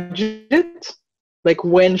know, budget. Like,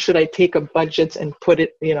 when should I take a budget and put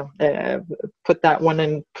it, you know, put that one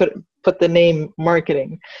and put the name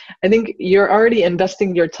marketing? I think you're already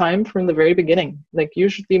investing your time from the very beginning. Like, you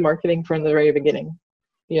should be marketing from the very beginning,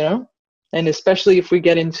 you know? And especially if we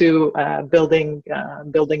get into building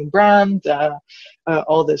brand,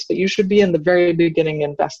 all this, but you should be in the very beginning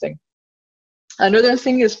investing. Another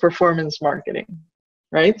thing is performance marketing,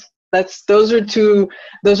 right? Those are two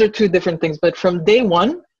different things. But from day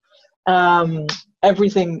one,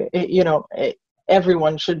 everything, you know,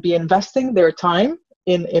 everyone should be investing their time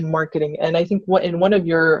in marketing. And I think in one of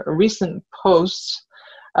your recent posts,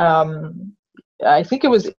 I think it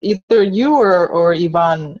was either you or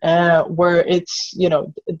Ivan, where it's, you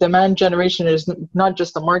know, demand generation is not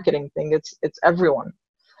just a marketing thing, it's everyone,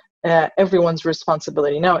 everyone's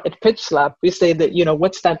responsibility. Now at PitchSLAP, we say that, you know,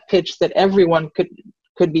 what's that pitch that everyone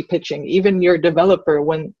could be pitching, even your developer,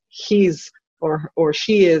 when he's or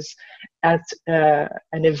she is at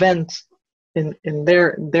an event in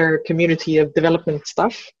their community of development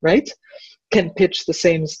stuff, right, can pitch the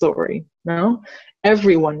same story. No,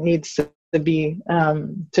 everyone needs to be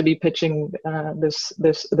pitching this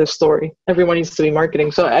story. Everyone needs to be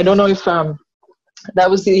marketing. So I don't know if that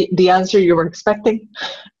was the answer you were expecting.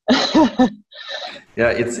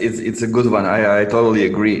 Yeah, it's a good one. I totally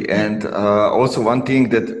agree. And also one thing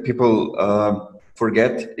that people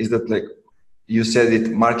forget is that, like you said,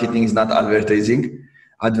 it marketing is not advertising.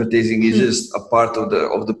 Advertising is just a part of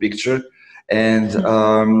the picture, and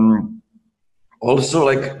also,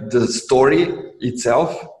 like, the story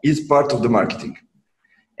itself is part of the marketing.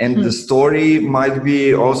 And the story might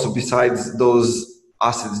be also, besides those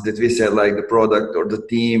assets that we said, like the product or the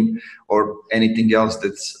team or anything else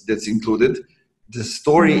that's included, the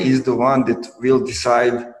story is the one that will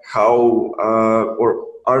decide how or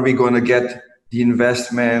are we going to get the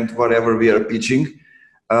investment, whatever we are pitching.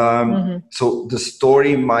 So the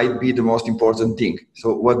story might be the most important thing.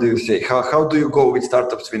 So what do you say? How do you go with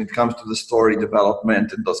startups when it comes to the story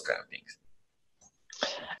development and those kind of things?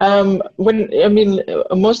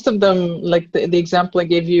 Most of them, like the example I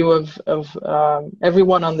gave you of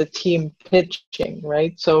everyone on the team pitching,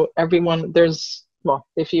 right? So everyone,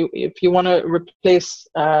 if you want to replace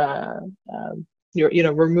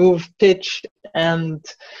remove pitch and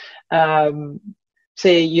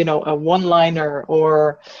say, you know, a one-liner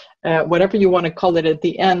or whatever you want to call it, at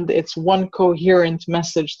the end, it's one coherent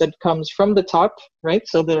message that comes from the top, right?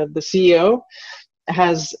 So the CEO,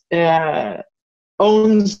 has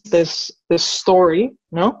owns this story,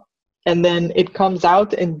 no? And then it comes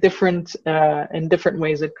out in different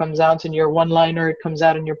ways. It comes out in your one-liner, it comes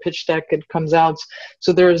out in your pitch deck, it comes out.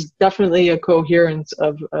 So there's definitely a coherence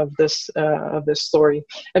of this story.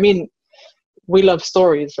 I mean, we love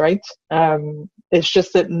stories, right? It's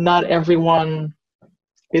just that not everyone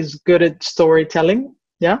is good at storytelling.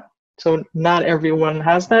 Yeah. So not everyone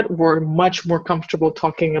has that. We're much more comfortable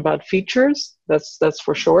talking about features. That's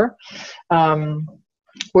for sure.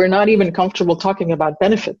 We're not even comfortable talking about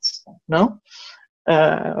benefits, no?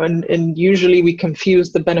 And usually we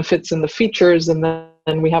confuse the benefits and the features, and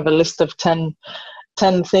then we have a list of 10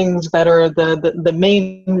 things that are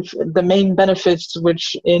the main benefits,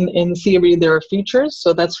 which in theory there are features.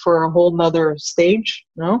 So that's for a whole nother stage,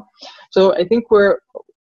 no? So I think we're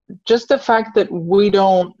just the fact that we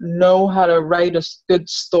don't know how to write a good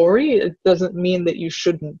story, it doesn't mean that you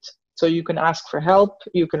shouldn't. So you can ask for help,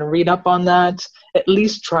 you can read up on that, at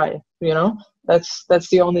least try, you know, that's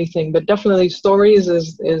the only thing. But definitely stories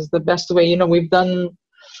is the best way. You know, we've done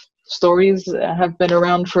stories have been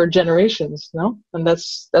around for generations, no? And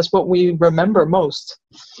that's what we remember most,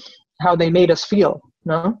 how they made us feel,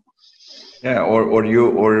 no? Yeah, or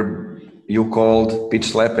you called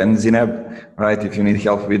PitchSLAP and Zineb, right? If you need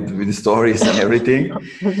help with the stories and everything.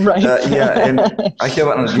 Right. Yeah, and I have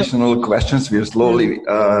an additional questions. We're slowly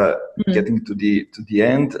getting to the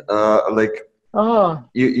end.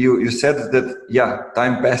 You said that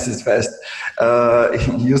time passes fast.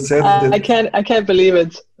 You said that I can't believe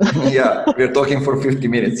it. Yeah, we're talking for 50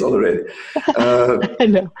 minutes already. I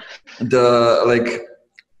know.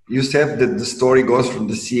 You said that the story goes from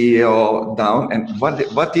the CEO down, and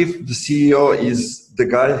what if the CEO is the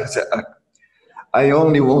guy who said, I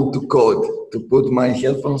only want to code, to put my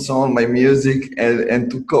headphones on, my music,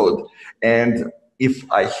 and to code. And if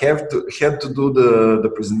I have to do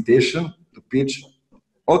the presentation, to pitch,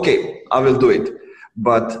 okay, I will do it.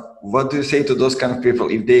 But what do you say to those kind of people?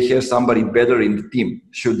 If they have somebody better in the team,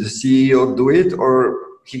 should the CEO do it, or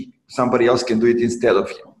somebody else can do it instead of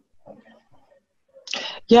him?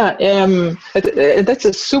 Yeah, that's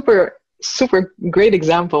a super great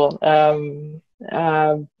example.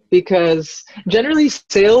 Because generally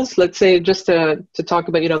sales, let's say, just to talk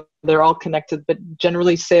about, you know, they're all connected, but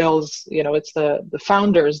generally sales, you know, it's the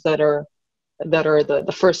founders that are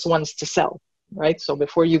the first ones to sell, right? So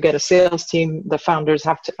before you get a sales team, the founders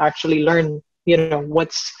have to actually learn, you know,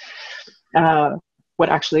 what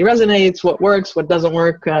actually resonates, what works, what doesn't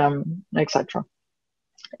work, etc.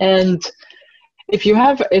 And if you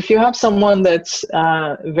have someone that's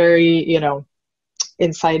very, you know,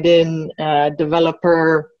 inside in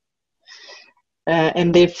developer,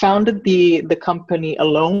 and they founded the company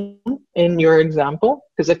alone in your example,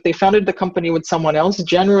 because if they founded the company with someone else,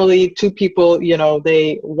 generally two people, you know,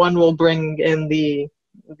 one will bring in the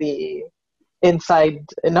inside,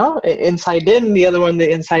 you know, inside in, the other one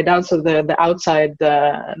the inside out. So the outside,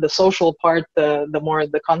 the social part, the more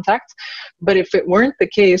the contact. But if it weren't the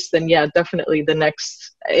case, then yeah, definitely the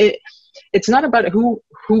next. It's not about who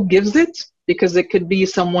gives it, because it could be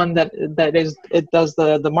someone that does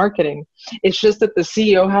the marketing. It's just that the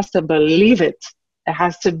CEO has to believe it. It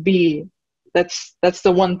has to be, that's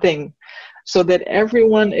the one thing, so that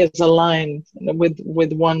everyone is aligned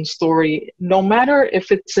with one story, no matter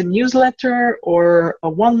if it's a newsletter or a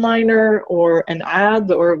one-liner or an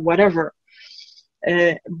ad or whatever.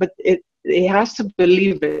 But it has to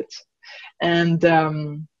believe it, and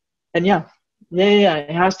yeah,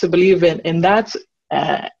 it has to believe in that.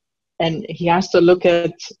 And he has to look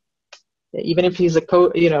at, even if he's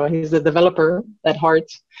he's a developer at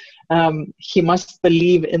heart, he must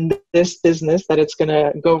believe in this business, that it's going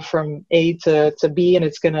to go from A to B, and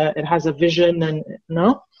it has a vision, and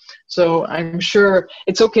no. So I'm sure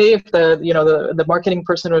it's okay if the marketing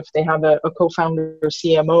person, or if they have a co-founder or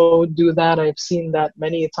CMO do that. I've seen that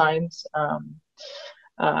many times,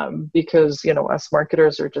 because, you know, us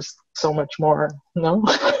marketers are just so much more,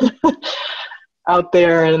 out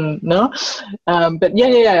there, and but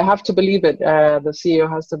yeah, I have to believe it. The CEO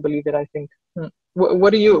has to believe it, I think. What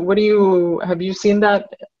do you have you seen that?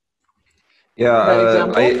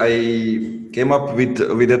 Yeah, I came up with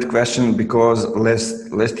that question because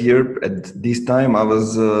last year at this time I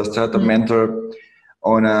was a startup mentor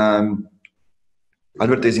on an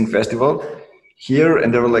advertising festival here,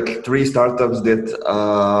 and there were like 3 startups that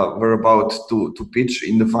were about to pitch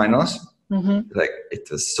in the finals. Like, it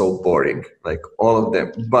was so boring, like all of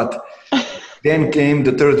them. But then came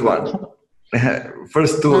the third one.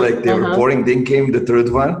 First 2, like, they were boring. Then came the third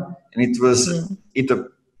one, and it was it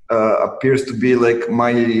appears to be like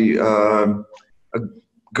my a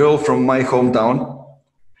girl from my hometown.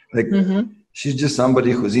 Like, she's just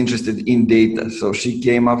somebody who's interested in data. So she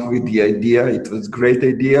came up with the idea. It was a great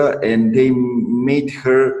idea, and they made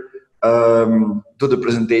her do the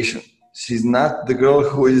presentation. She's not the girl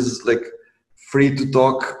who is like free to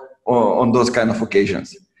talk on those kind of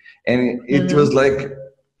occasions. And it was like,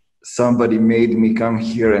 somebody made me come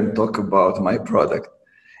here and talk about my product,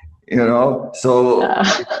 you know? So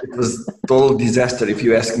it was total disaster, if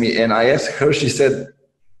you ask me. And I asked her, she said,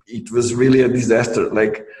 it was really a disaster.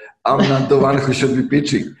 Like, I'm not the one who should be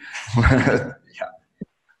pitching.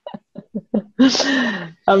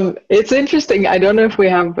 It's interesting. I don't know if we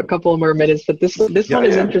have a couple more minutes, but this one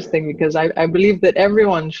is interesting because I believe that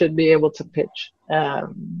everyone should be able to pitch.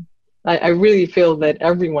 I really feel that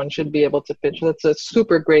everyone should be able to pitch. That's a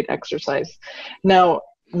super great exercise. Now,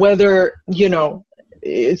 whether,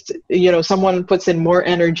 someone puts in more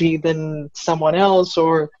energy than someone else,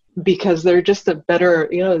 or because they're just a better,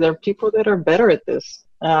 there are people that are better at this,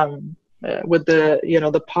 with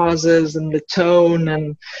the pauses and the tone,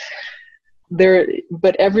 and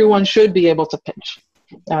but everyone should be able to pitch,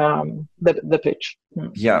 the pitch.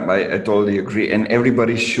 Yeah, I totally agree. And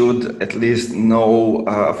everybody should at least know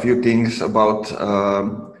a few things about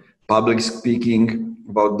public speaking,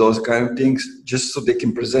 about those kind of things, just so they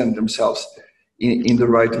can present themselves in the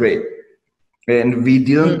right way. And we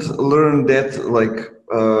didn't learn that like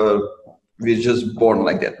we're just born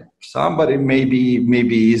like that. Somebody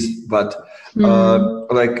maybe is, but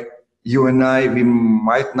like you and I, we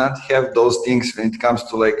might not have those things when it comes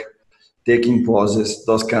to like taking pauses,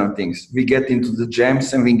 those kind of things. We get into the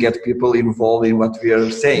jams and we get people involved in what we are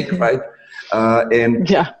saying, right? I'm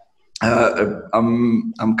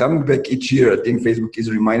coming back each year. I think Facebook is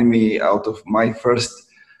reminding me out of my first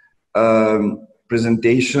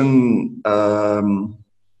presentation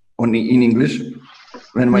in English,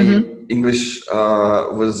 when my English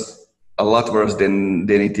was a lot worse than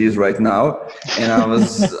it is right now, and I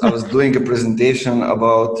was doing a presentation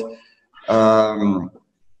about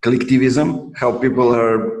collectivism, how people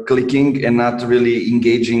are clicking and not really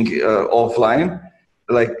engaging offline,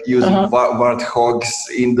 like using warthogs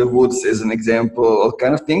in the woods as an example, all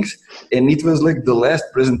kind of things. And it was like the last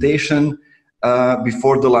presentation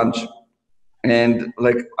before the lunch. And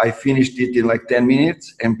like I finished it in like 10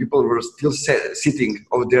 minutes and people were still sitting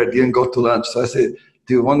over there, didn't go to lunch. So I said,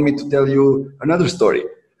 do you want me to tell you another story?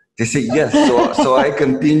 They say yes. So I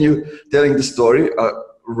continue telling the story.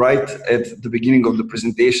 Right at the beginning of the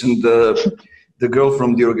presentation, the girl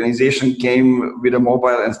from the organization came with a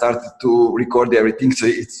mobile and started to record everything. So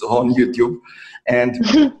it's on YouTube. And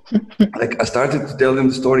like I started to tell them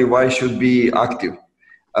the story why I should be active,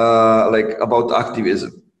 like about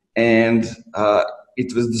activism. And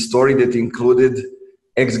it was the story that included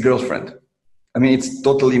ex-girlfriend. I mean, it's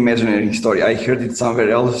totally imaginary story. I heard it somewhere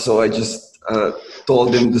else, so I just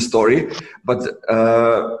told them the story. But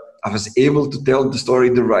I was able to tell the story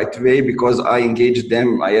the right way because I engaged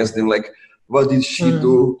them. I asked them like, what did she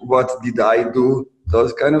do? What did I do?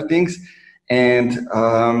 Those kind of things. And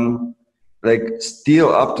like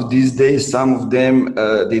still up to these days, some of them,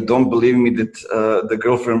 they don't believe me that the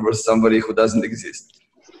girlfriend was somebody who doesn't exist.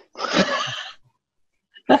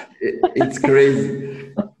 It's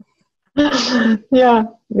crazy. Yeah,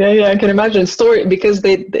 I can imagine story because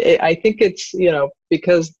they I think it's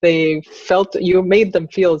because they felt you made them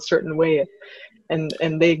feel a certain way, and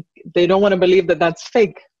they don't want to believe that that's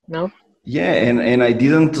fake. No. Yeah, and I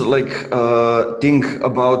didn't like think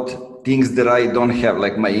about things that I don't have,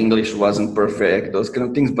 like my English wasn't perfect, those kind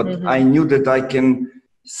of things, but I knew that I can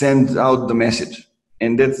send out the message,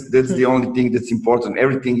 and that's the only thing that's important.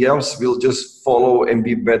 Everything else will just follow and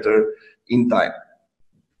be better in time.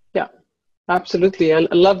 Absolutely. I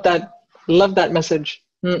love that message.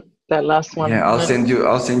 That last one. Yeah, I'll send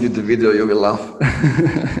you the video. You will laugh.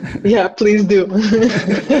 Yeah, please do.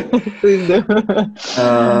 Please do.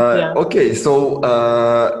 Okay, so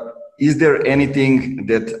is there anything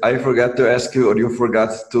that I forgot to ask you or you forgot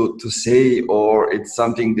to say, or it's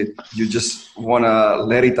something that you just want to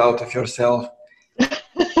let it out of yourself?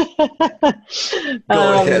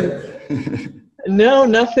 Go ahead. No,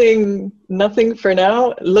 nothing for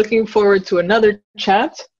now. Looking forward to another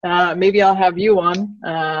chat. Maybe I'll have you on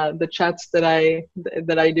the chats that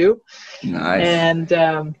I do. Nice.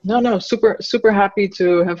 And super happy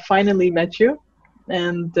to have finally met you.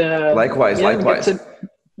 And likewise.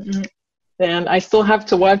 And I still have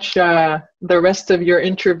to watch the rest of your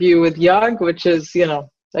interview with Jag, which is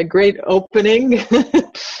a great opening.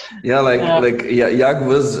 Jag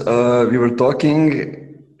was. We were talking.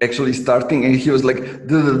 Actually starting, and he was like,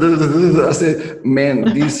 I said,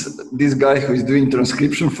 man, this guy who is doing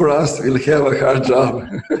transcription for us will have a hard job.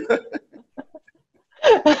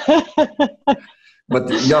 But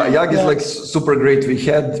Yag is like super great. We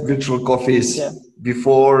had virtual coffees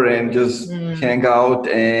before and just hang out,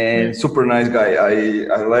 and super nice guy.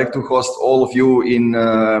 I like to host all of you in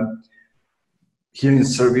here in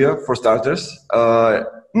Serbia for starters.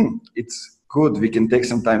 It's good. We can take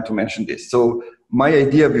some time to mention this. So my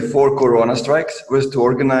idea before Corona strikes was to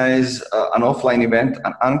organize an offline event,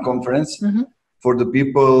 an unconference for the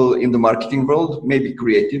people in the marketing world, maybe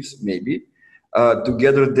creatives, maybe. To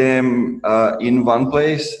gather them in one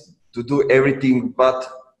place to do everything but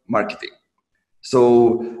marketing.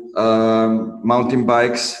 So mountain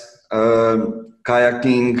bikes,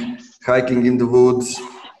 kayaking, hiking in the woods,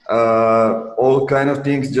 all kind of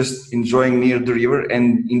things, just enjoying near the river.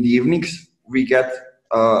 And in the evenings, we get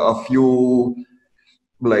a few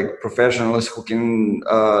like professionals who can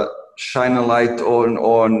shine a light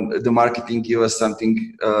on the marketing, give us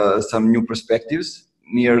something, some new perspectives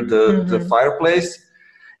near the fireplace,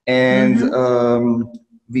 and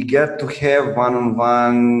we get to have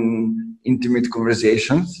one-on-one intimate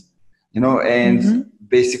conversations, and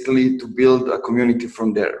basically to build a community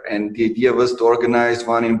from there. And the idea was to organize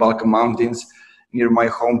one in Balkan Mountains near my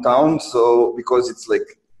hometown. So because it's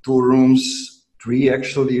like 2 rooms, 3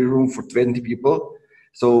 actually room for 20 people.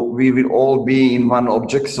 So we will all be in one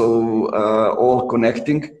object, so all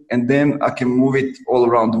connecting, and then I can move it all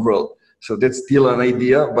around the world. So that's still an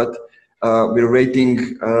idea, but we're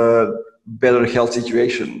waiting better health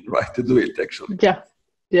situation, right, to do it actually. Yeah.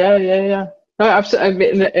 No, absolutely. I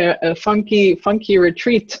mean, a funky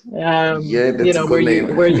retreat. That's a good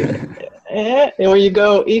name. Where you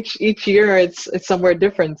go each year, it's somewhere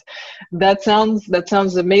different. That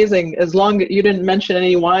sounds amazing. As long as you didn't mention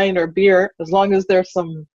any wine or beer, as long as there's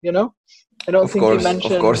some, I don't think you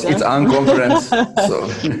mentioned. Of course, it's unconference. So.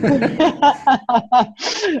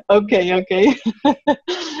 Okay.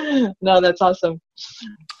 No, that's awesome.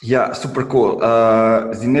 Yeah, super cool.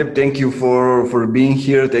 Zineb, thank you for being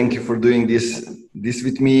here. Thank you for doing this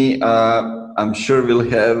with me. I'm sure we'll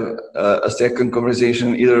have a second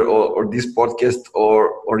conversation either or this podcast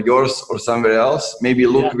or yours or somewhere else. Maybe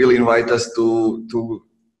Luke will invite us to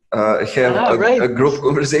have a group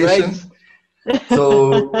conversation. Right.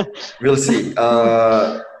 So we'll see.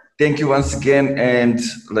 Thank you once again, and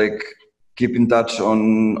keep in touch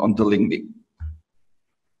on the LinkedIn.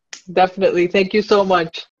 Definitely. Thank you so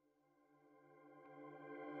much.